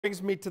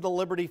Brings me to the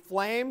Liberty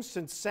Flames.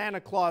 Since Santa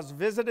Claus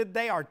visited,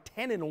 they are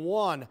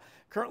 10-1,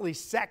 currently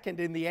second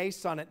in the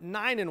ASUN at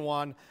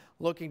 9-1,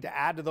 looking to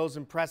add to those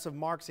impressive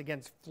marks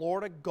against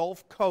Florida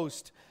Gulf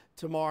Coast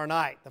tomorrow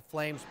night. The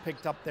Flames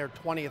picked up their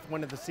 20th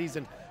win of the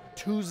season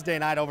Tuesday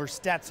night over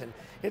Stetson.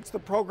 It's the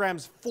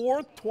program's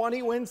fourth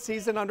 20-win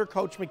season under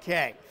Coach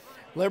McKay.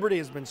 Liberty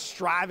has been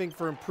striving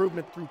for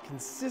improvement through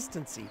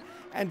consistency,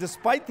 and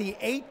despite the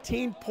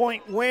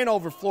 18-point win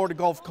over Florida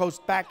Gulf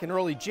Coast back in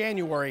early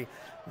January,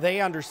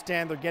 they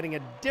understand they're getting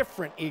a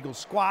different Eagle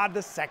squad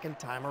the second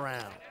time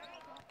around.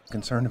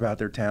 Concerned about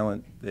their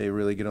talent. They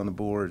really get on the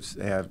boards.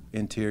 They have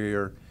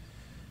interior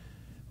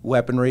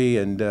weaponry,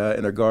 and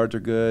their guards are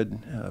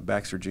good.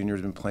 Baxter Jr.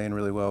 has been playing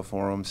really well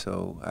for them.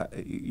 So,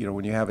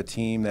 when you have a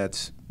team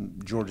that's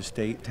Georgia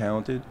State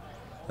talented,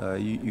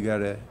 you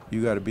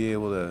gotta be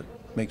able to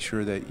make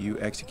sure that you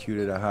execute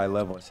at a high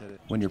level.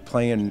 When you're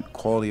playing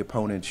quality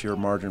opponents, your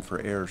margin for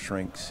error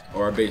shrinks.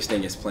 Our biggest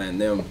thing is playing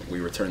them.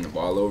 We return the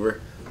ball over.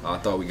 I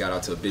thought we got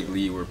out to a big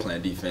lead. We were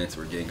playing defense.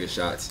 We were getting good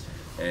shots.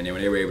 And then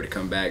when they were able to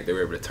come back, they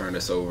were able to turn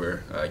us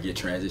over, get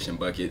transition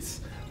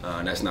buckets.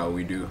 And that's not what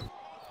we do.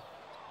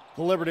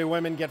 The Liberty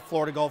women get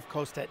Florida Gulf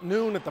Coast at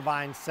noon at the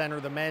Vine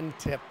Center. The men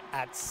tip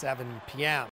at 7 p.m.